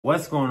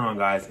What's going on,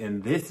 guys?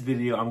 In this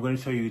video, I'm going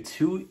to show you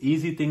two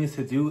easy things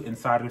to do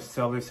inside of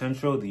Seller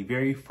Central. The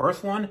very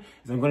first one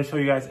is I'm going to show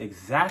you guys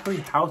exactly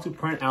how to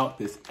print out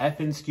this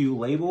FNSKU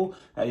label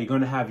that you're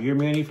going to have your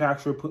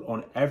manufacturer put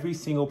on every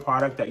single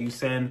product that you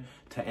send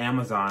to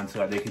Amazon so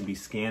that they can be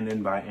scanned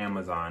in by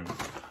Amazon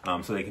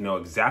so they can know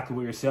exactly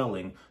what you're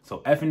selling. So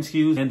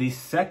FNSKUs. And the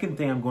second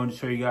thing I'm going to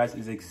show you guys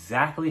is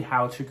exactly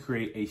how to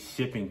create a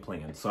shipping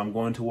plan. So I'm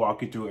going to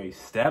walk you through a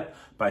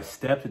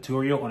step-by-step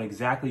tutorial on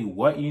exactly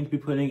what you need to be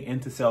putting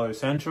into Seller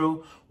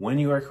Central when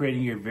you are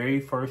creating your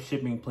very first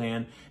shipping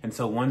plan. And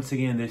so once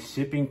again, this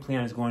shipping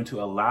plan is going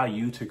to allow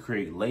you to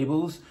create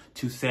labels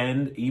to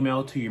send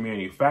email to your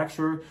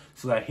manufacturer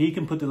so that he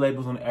can put the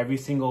labels on every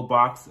single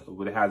box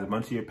that has a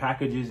bunch of your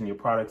packages and your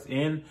products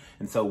in.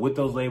 And so with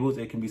those labels,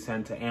 it can be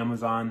sent to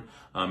Amazon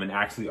and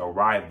actually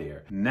arrive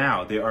there.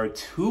 Now, there are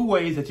two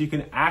ways that you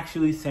can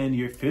actually send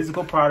your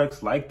physical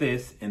products like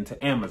this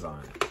into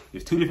Amazon.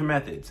 There's two different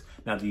methods.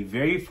 Now, the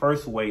very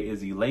first way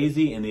is the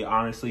lazy and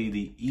honestly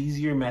the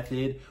easier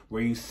method,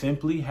 where you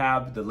simply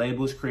have the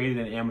labels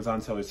created in Amazon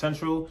Seller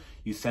Central.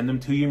 You send them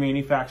to your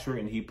manufacturer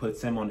and he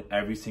puts them on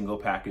every single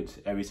package,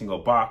 every single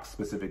box,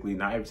 specifically,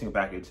 not every single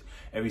package,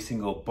 every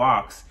single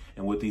box.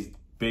 And with these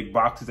big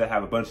boxes that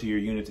have a bunch of your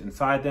units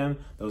inside them,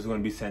 those are going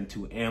to be sent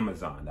to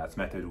Amazon. That's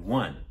method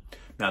one.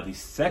 Now, the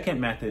second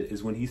method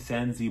is when he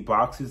sends the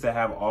boxes that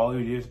have all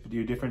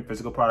your different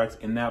physical products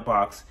in that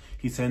box.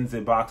 He sends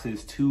the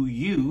boxes to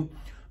you,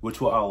 which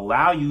will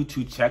allow you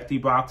to check the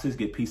boxes,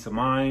 get peace of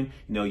mind.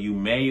 You know, you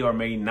may or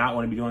may not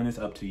want to be doing this,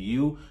 up to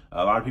you.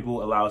 A lot of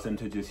people allows them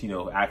to just,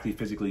 actually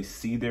physically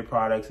see their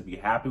products and be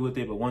happy with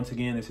it. But once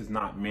again, this is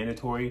not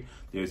mandatory.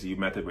 There's the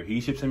method where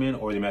he ships them in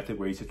or the method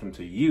where he ships them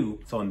to you.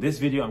 So in this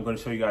video, I'm going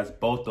to show you guys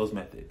both those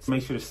methods.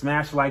 Make sure to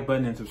smash the like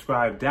button and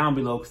subscribe down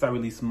below because I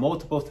release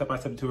multiple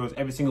step-by-step tutorials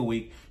every single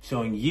week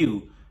showing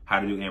you how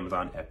to do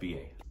Amazon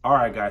FBA. All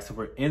right, guys, so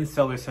we're in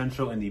Seller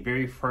Central, and the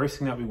very first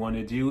thing that we want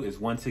to do is,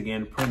 once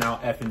again, print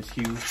out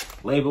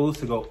FNSKU labels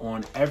to go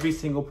on every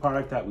single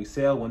product that we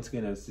sell. Once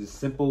again, it's this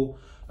simple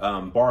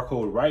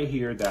barcode right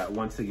here that,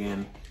 once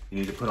again, you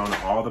need to put on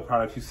all the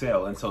products you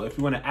sell. And so if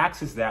you want to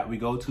access that, we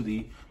go to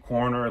the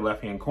corner,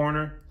 left-hand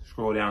corner,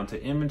 scroll down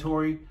to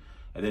Inventory,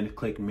 and then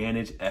click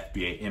Manage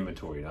FBA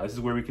Inventory. Now, this is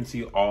where we can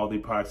see all the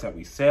products that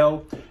we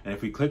sell. And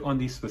if we click on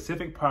the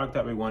specific product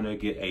that we want to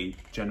get a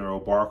general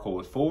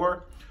barcode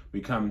for, we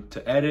come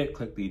to edit,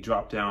 click the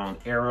drop down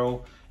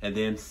arrow, and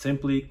then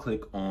simply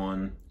click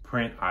on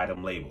print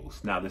item labels.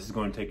 Now, this is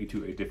going to take you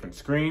to a different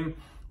screen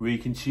where you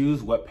can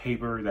choose what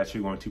paper that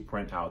you're going to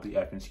print out the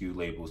FNSKU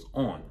labels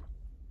on.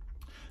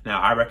 Now,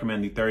 I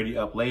recommend the 30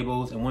 up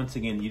labels. And once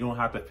again, you don't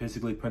have to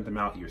physically print them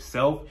out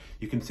yourself.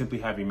 You can simply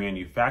have your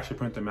manufacturer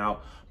print them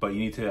out, but you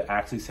need to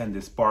actually send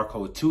this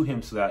barcode to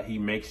him so that you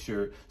can make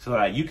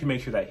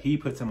sure that he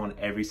puts them on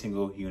every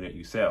single unit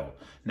you sell.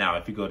 Now,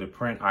 if you go to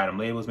print item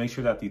labels, make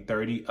sure that the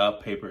 30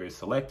 up paper is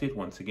selected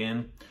once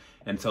again.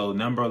 And so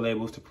number of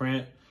labels to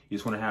print, you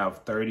just want to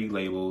have 30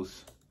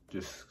 labels.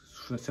 Just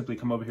simply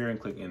come over here and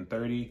click in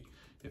 30.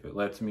 If it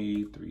lets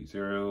me,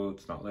 30,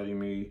 it's not letting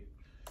me.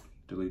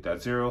 Delete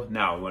that 0.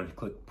 Now we want to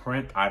click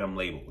print item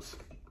labels.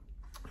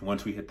 And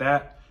once we hit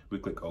that, we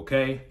click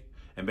OK,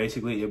 and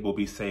basically it will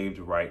be saved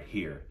right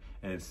here.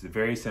 And it's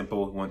very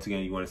simple. Once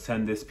again, you want to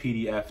send this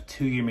PDF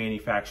to your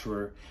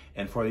manufacturer.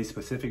 And for the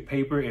specific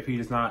paper, if he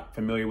is not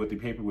familiar with the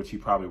paper, which he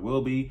probably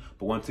will be,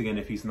 but once again,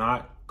 if he's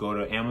not, go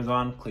to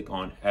Amazon, click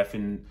on type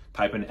in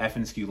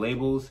FNSKU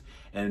labels,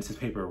 and it's this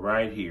paper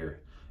right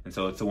here. And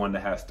so it's the one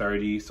that has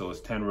 30, so it's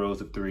 10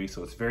 rows of 3.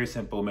 So it's very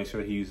simple. Make sure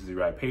that he uses the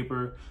right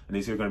paper. And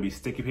these are going to be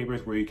sticky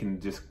papers where you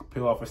can just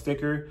peel off a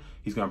sticker.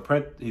 He's going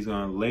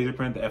to laser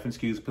print the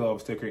FNSKUs, peel off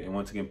a sticker, and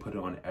once again, put it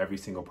on every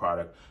single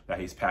product that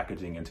he's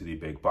packaging into the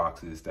big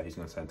boxes that he's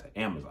going to send to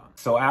Amazon.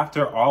 So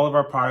after all of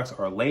our products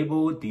are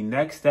labeled, the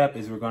next step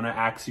is we're going to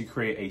actually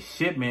create a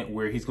shipment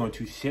where he's going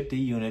to ship the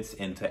units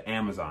into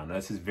Amazon. Now,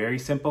 this is very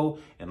simple.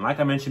 And like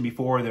I mentioned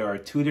before, there are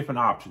two different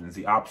options.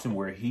 The option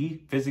where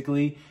he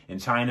physically in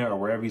China or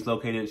wherever he's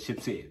located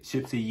ships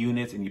the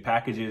units and the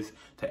packages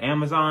to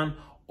Amazon,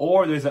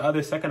 or there's the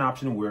other second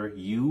option where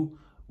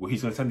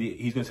he's going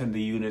to send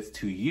the units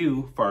to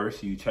you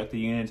first. You check the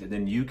units, and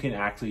then you can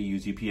actually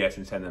use UPS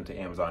and send them to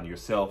Amazon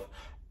yourself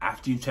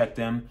after you check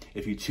them.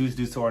 If you choose to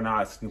do so or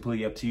not, it's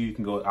completely up to you. You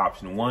can go with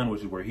option 1,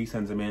 which is where he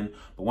sends them in.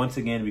 But once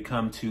again, we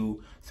come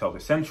to Seller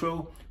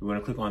Central. We want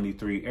to click on the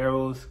 3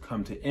 arrows,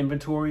 come to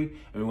Inventory,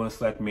 and we want to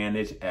select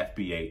Manage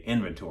FBA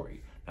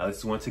Inventory. Now, this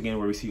is once again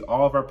where we see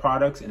all of our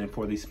products, and then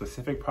for the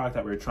specific product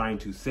that we're trying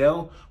to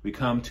sell, we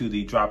come to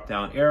the drop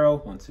down arrow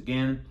once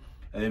again,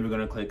 and then we're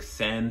going to click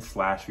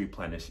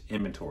Send/Replenish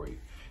Inventory.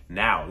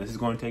 Now, this is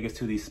going to take us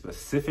to the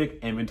specific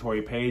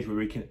inventory page where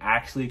we can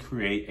actually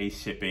create a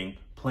shipping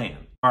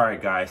plan. All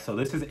right, guys, so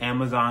this is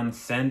Amazon,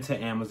 send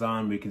to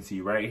Amazon. We can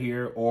see right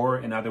here, or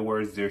in other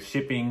words, their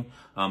shipping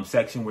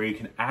section where you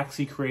can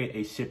actually create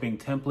a shipping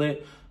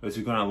template, which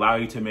is going to allow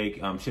you to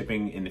make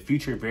shipping in the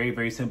future very,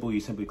 very simple. You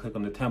simply click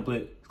on the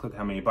template, click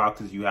how many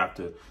boxes you have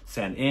to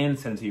send it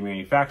to your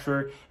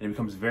manufacturer, and it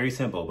becomes very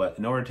simple. But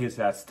in order to get to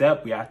that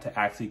step, we have to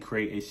actually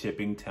create a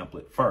shipping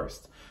template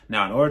first.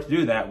 Now, in order to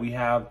do that, we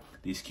have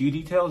the SKU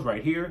details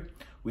right here.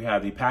 We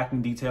have the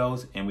packing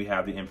details, and we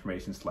have the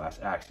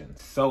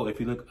information/actions. So if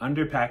you look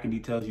under packing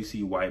details, you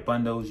see white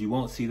bundles. You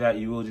won't see that.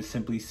 You will just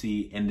simply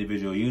see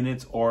individual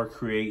units or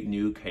create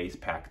new case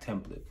pack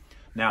template.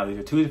 Now, these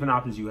are two different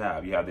options you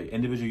have. You have the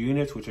individual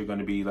units, which are going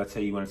to be, let's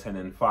say you want to send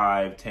in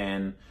 5,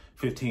 10,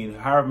 15,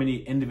 however many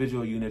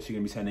individual units you're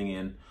going to be sending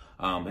in.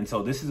 And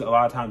so this is a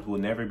lot of times will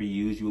never be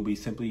used. You will be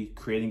simply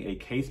creating a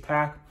case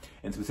pack,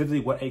 and specifically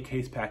what a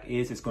case pack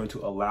is, it's going to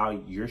allow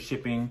your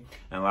shipping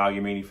and allow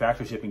your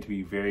manufacturer shipping to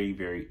be very,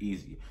 very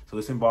easy. So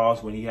this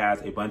involves when he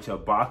has a bunch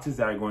of boxes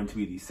that are going to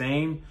be the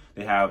same.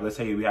 They have, let's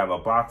say we have a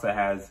box that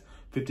has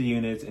 50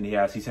 units and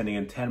he's sending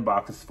in 10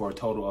 boxes for a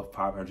total of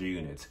 500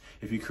 units.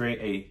 If you create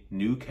a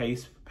new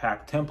case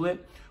pack template,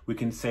 we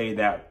can say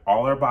that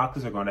all our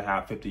boxes are going to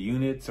have 50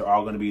 units. They're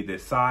all going to be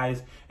this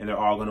size and they're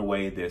all going to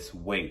weigh this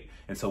weight.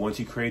 And so once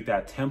you create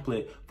that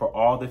template for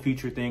all the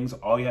feature things,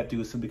 all you have to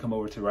do is simply come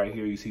over to right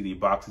here. You see the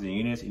boxes and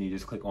units, and you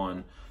just click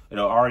on,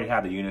 it'll already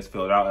have the units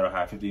filled out. It'll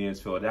have 50 units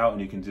filled out,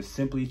 and you can just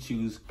simply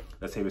choose,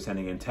 let's say we're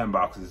sending in 10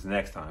 boxes the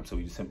next time. So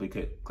you just simply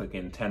click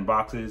in 10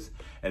 boxes,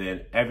 and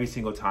then every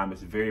single time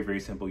it's very, very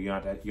simple. You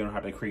don't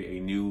have to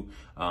create a new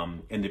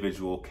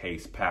individual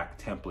case pack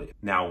template.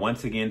 Now,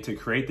 once again, to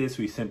create this,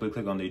 we simply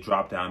click on the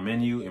drop-down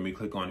menu and we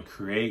click on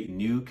create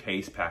new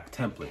case pack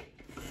template.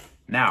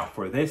 Now,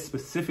 for this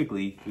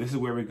specifically, this is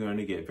where we're going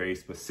to get very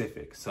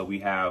specific. So we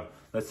have,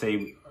 let's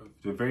say,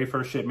 the very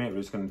first shipment,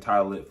 we're just going to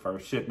title it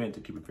first shipment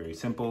to keep it very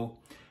simple.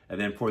 And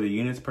then for the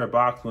units per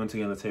box, once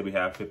again, let's say we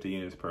have 50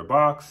 units per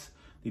box.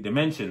 The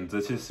dimensions,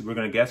 we're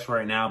going to guess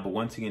right now, but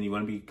once again, you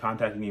want to be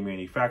contacting your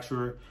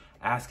manufacturer,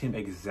 ask him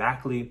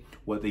exactly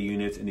what the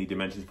units and the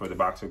dimensions for the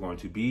box are going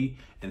to be.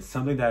 And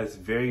something that is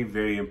very,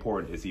 very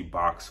important is the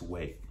box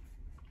weight.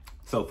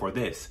 So for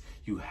this,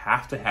 you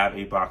have to have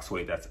a box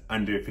weight that's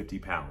under 50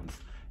 pounds.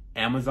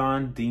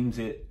 Amazon deems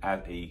it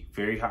as a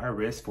very high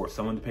risk for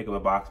someone to pick up a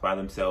box by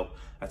themselves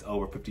that's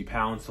over 50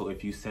 pounds. So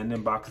if you send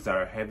in boxes that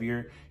are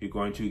heavier, you're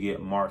going to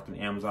get marked on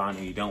Amazon,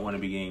 and you don't want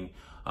to be getting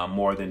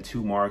more than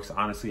 2 marks.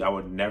 Honestly, I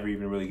would never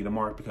even really get a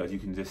mark, because you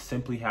can just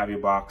simply have your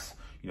box,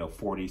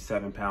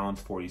 47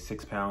 pounds,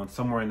 46 pounds,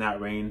 somewhere in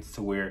that range,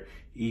 to where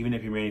even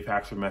if your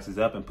manufacturer messes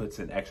up and puts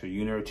an extra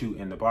unit or 2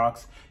 in the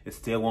box, it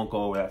still won't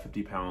go over that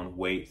 50-pound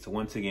weight. So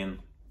once again,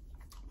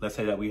 let's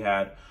say that we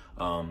had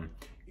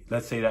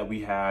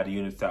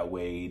units that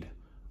weighed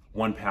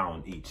 1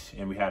 pound each,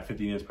 and we had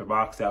 50 units per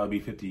box. That would be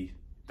 50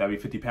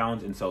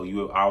 pounds. And so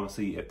you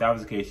obviously, if that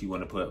was the case, you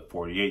want to put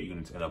 48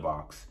 units in a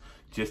box,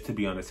 just to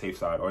be on the safe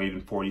side, or even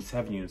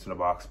 47 units in a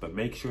box. But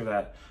make sure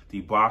that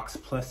the box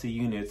plus the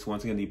units,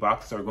 once again, the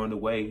boxes are going to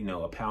weigh,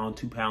 a pound,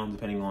 2 pounds,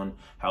 depending on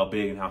how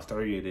big and how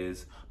sturdy it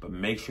is, but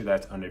make sure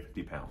that's under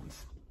 50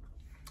 pounds.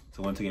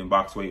 So once again,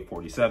 box weight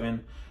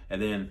 47.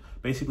 And then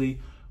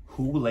basically,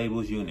 who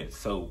labels units?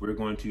 So we're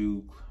going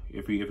to,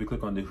 if we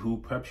click on the who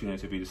preps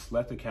units, if you just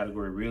select the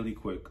category really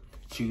quick,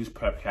 choose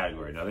prep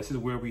category. Now this is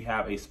where we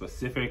have a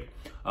specific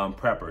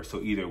prepper.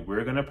 So either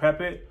we're gonna prep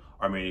it,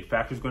 our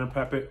manufacturer's going to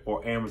prep it,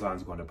 or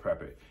Amazon's going to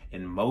prep it.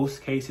 In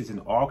most cases, in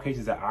all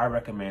cases that I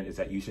recommend, is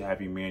that you should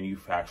have your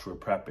manufacturer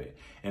prep it.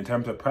 In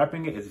terms of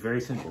prepping it, it's very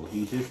simple.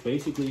 He's just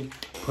basically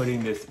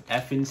putting this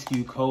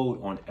FNSKU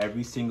code on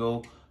every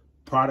single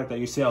product that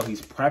you sell.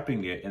 He's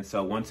prepping it. And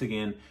so once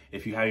again,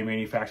 if you have your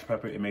manufacturer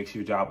prep it, it makes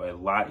your job a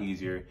lot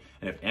easier.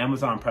 And if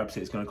Amazon preps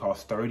it, it's going to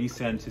cost 30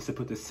 cents just to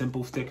put this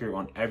simple sticker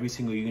on every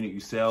single unit you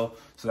sell,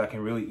 so that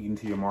can really eat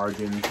into your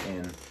margins.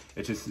 And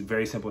it's just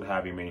very simple to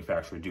have your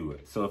manufacturer do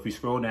it. So if you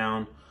scroll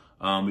down,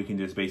 we can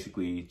just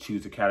basically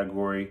choose a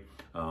category.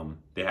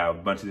 They have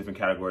a bunch of different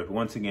categories, but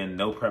once again,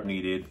 no prep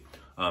needed,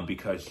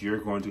 because you're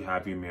going to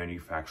have your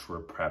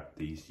manufacturer prep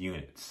these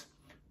units.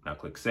 Now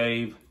click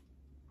save.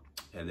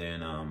 And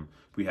then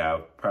we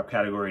have prep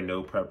category,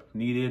 no prep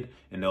needed,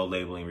 and no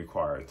labeling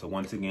required. So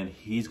once again,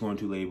 he's going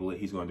to label it,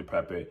 he's going to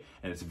prep it,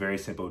 and it's very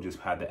simple. Just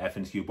have the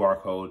FNSKU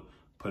barcode,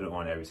 put it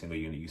on every single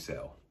unit you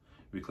sell.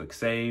 We click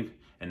save,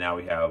 and now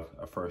we have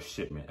a first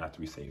shipment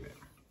after we save it.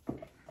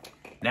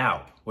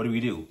 Now, what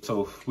do?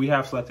 So if we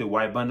have selected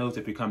white bundles,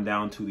 if you come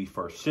down to the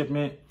first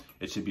shipment,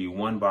 it should be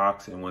 1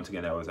 box, and once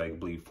again, that was, I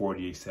believe,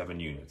 47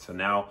 units. So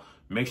now,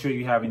 make sure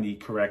you're having the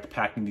correct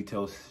packing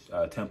details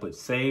template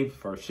saved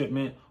for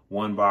shipment.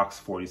 1 box,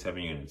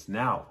 47 units.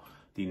 Now,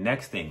 the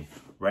next thing,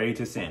 ready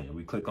to send.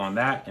 We click on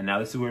that, and now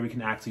this is where we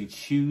can actually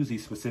choose the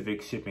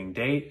specific shipping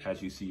date.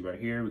 As you see right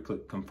here, we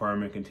click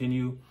confirm and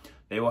continue.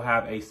 They will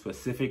have a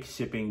specific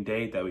shipping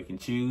date that we can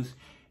choose,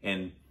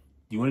 and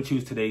you want to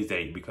choose today's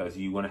date because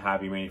you want to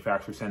have your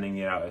manufacturer sending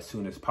it out as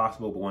soon as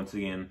possible. But once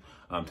again,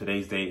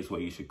 today's date is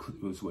what you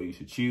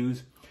should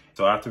choose.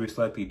 So after we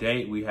select the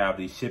date, we have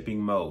the shipping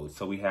mode.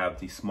 So we have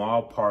the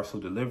small parcel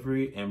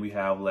delivery and we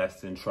have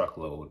less than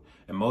truckload.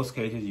 In most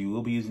cases, you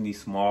will be using the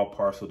small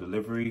parcel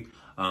delivery.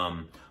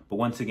 But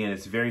once again,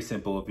 it's very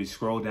simple. If you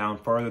scroll down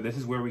further, this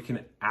is where we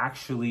can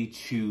actually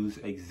choose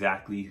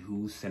exactly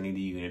who's sending the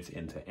units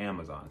into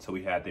Amazon. So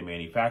we had the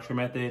manufacturer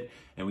method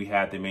and we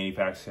had the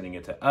manufacturer sending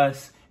it to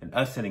us and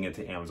us sending it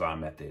to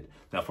Amazon method.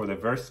 Now for the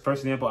first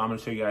example, I'm gonna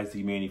show you guys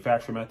the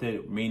manufacturer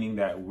method, meaning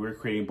that we're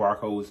creating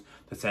barcodes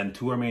to send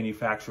to our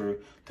manufacturer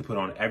to put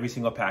on every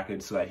single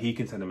package so that he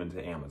can send them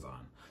into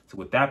Amazon. So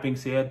with that being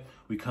said,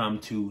 we come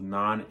to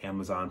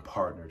non-Amazon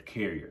partnered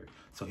carrier.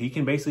 So he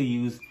can basically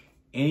use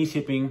any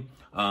shipping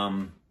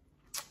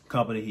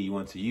company he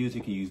wants to use. He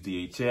can use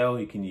DHL,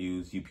 he can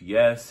use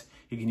UPS,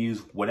 he can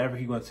use whatever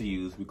he wants to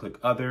use. We click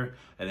other,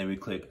 and then we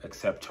click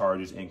accept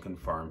charges and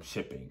confirm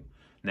shipping.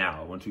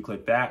 Now, once we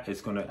click that,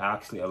 it's going to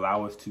actually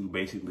allow us to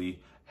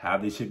basically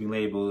have these shipping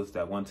labels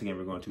that once again,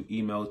 we're going to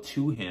email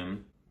to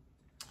him.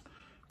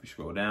 If we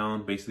scroll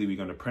down, basically we're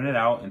going to print it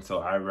out. And so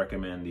I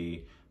recommend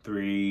the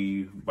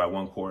 3 by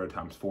 1/4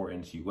 times 4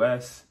 inch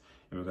US,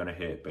 and we're going to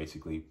hit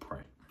basically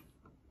print.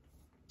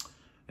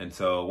 And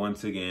so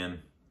once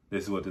again,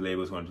 this is what the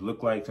label is going to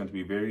look like. It's going to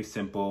be very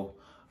simple.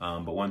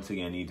 But once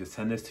again, you need to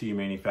send this to your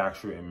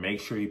manufacturer and make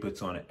sure he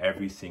puts on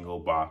every single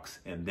box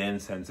and then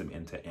sends them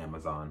into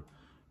Amazon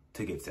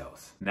to get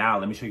sales. Now,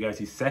 let me show you guys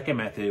the second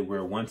method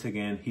where once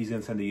again, he's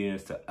going to send the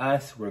units to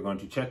us. We're going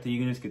to check the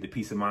units, get the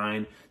peace of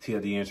mind, see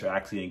that the units are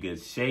actually in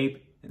good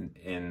shape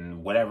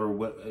and whatever.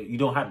 You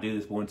don't have to do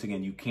this, but once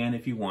again, you can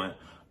if you want.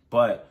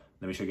 But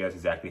let me show you guys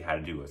exactly how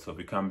to do it. So if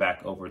we come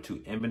back over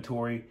to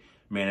inventory,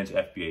 manage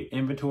FBA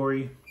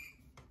inventory,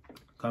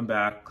 come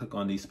back, click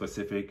on the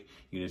specific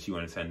units you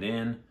want to send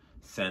in,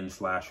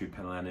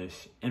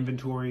 send/replenish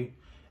inventory.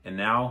 And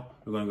now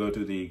we're going to go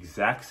through the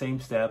exact same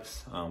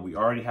steps. We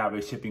already have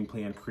a shipping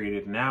plan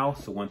created now.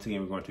 So once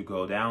again, we're going to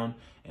go down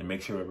and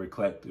make sure that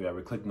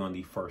we're clicking on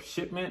the first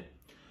shipment.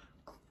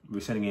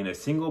 We're sending in a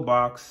single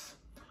box.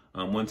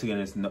 Once again,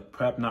 it's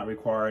prep not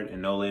required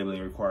and no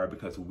labeling required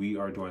because we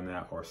are doing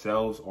that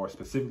ourselves or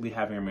specifically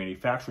having a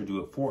manufacturer do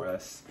it for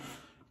us.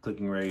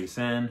 Clicking ready to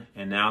send.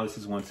 And now this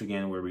is once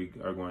again where we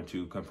are going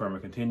to confirm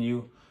and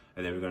continue.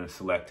 And then we're going to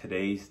select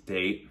today's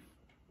date.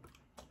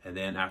 And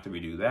then after we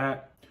do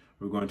that,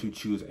 we're going to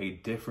choose a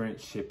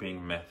different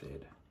shipping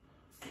method.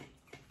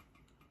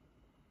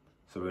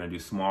 So we're going to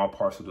do small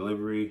parcel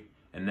delivery.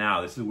 And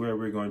now this is where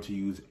we're going to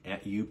use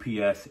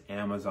UPS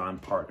Amazon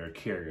partner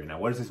carrier. Now,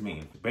 what does this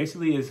mean?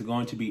 Basically, it's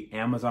going to be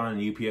Amazon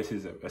and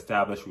UPS's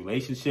established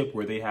relationship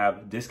where they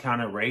have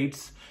discounted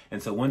rates.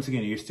 And so once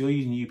again, you're still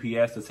using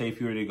UPS. Let's say if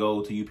you were to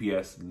go to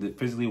UPS,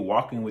 physically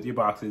walking with your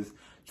boxes,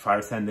 try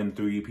to send them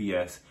through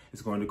UPS,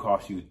 it's going to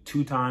cost you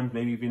 2 times,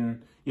 maybe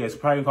even, yeah, it's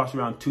probably gonna cost you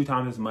around 2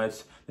 times as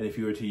much than if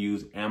you were to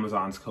use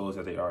Amazon's codes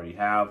that they already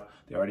have.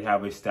 They already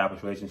have an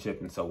established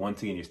relationship. And so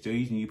once again, you're still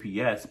using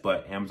UPS,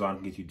 but Amazon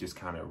can get you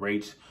discounted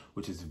rates,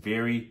 which is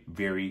very,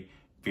 very,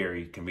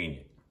 very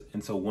convenient.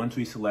 And so once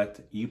we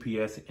select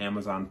UPS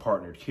Amazon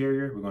partnered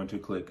carrier, we're going to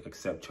click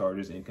accept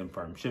charges and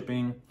confirm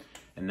shipping.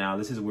 And now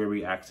this is where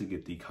we actually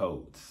get the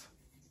codes.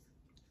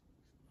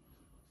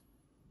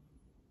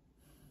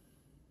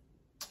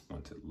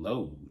 Once it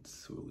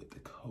loads, we'll get the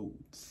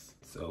codes.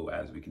 So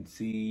as we can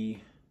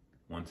see,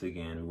 once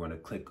again, we want to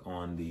click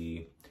on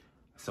the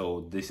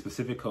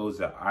specific codes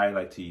that I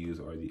like to use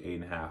are the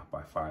 8.5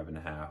 by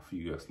 5.5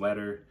 US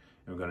letter,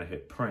 and we're going to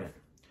hit print.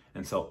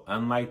 And so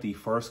unlike the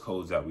first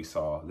codes that we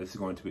saw, this is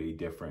going to be a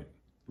different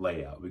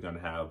layout. We're going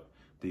to have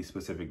the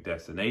specific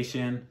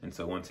destination. And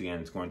so once again,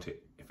 it's going to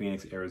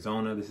Phoenix,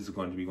 Arizona. This is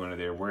going to be one of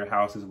their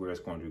warehouses where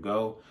it's going to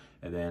go.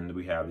 And then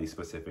we have the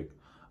specific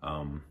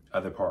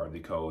other part of the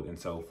code. And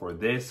so for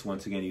this,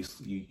 once again,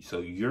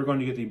 you're going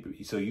to get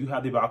you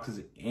have the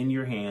boxes in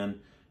your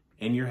hand,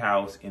 in your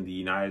house, in the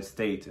United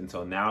States. And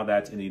so now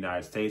that's in the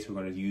United States, we're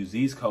going to use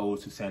these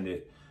codes to send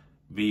it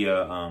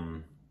via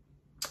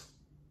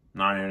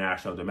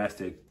non-international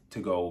domestic to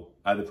go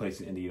other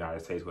places in the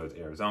United States, whether it's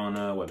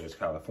Arizona, whether it's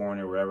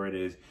California, wherever it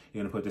is.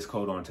 You're gonna put this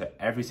code onto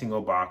every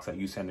single box that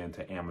you send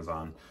into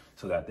Amazon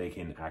so that they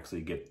can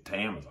actually get to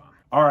Amazon.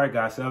 All right,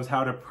 guys, so that was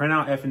how to print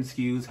out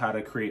FNSKUs, how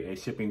to create a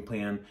shipping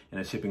plan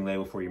and a shipping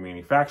label for your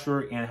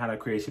manufacturer, and how to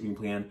create a shipping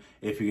plan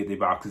if you get the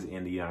boxes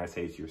in the United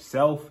States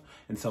yourself.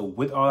 And so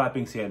with all that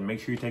being said, make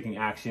sure you're taking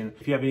action.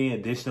 If you have any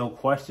additional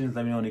questions,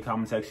 let me know in the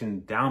comment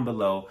section down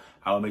below.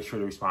 I will make sure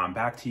to respond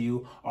back to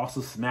you.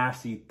 Also,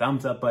 smash the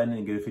thumbs up button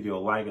and give the video a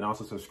like, and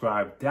also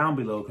subscribe down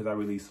below because I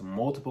release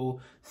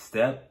multiple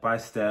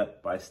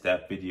step-by-step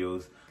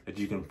videos that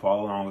you can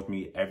follow along with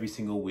me every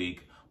single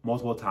week,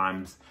 multiple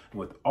times. And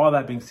with all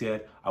that being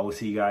said, I will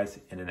see you guys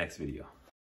in the next video.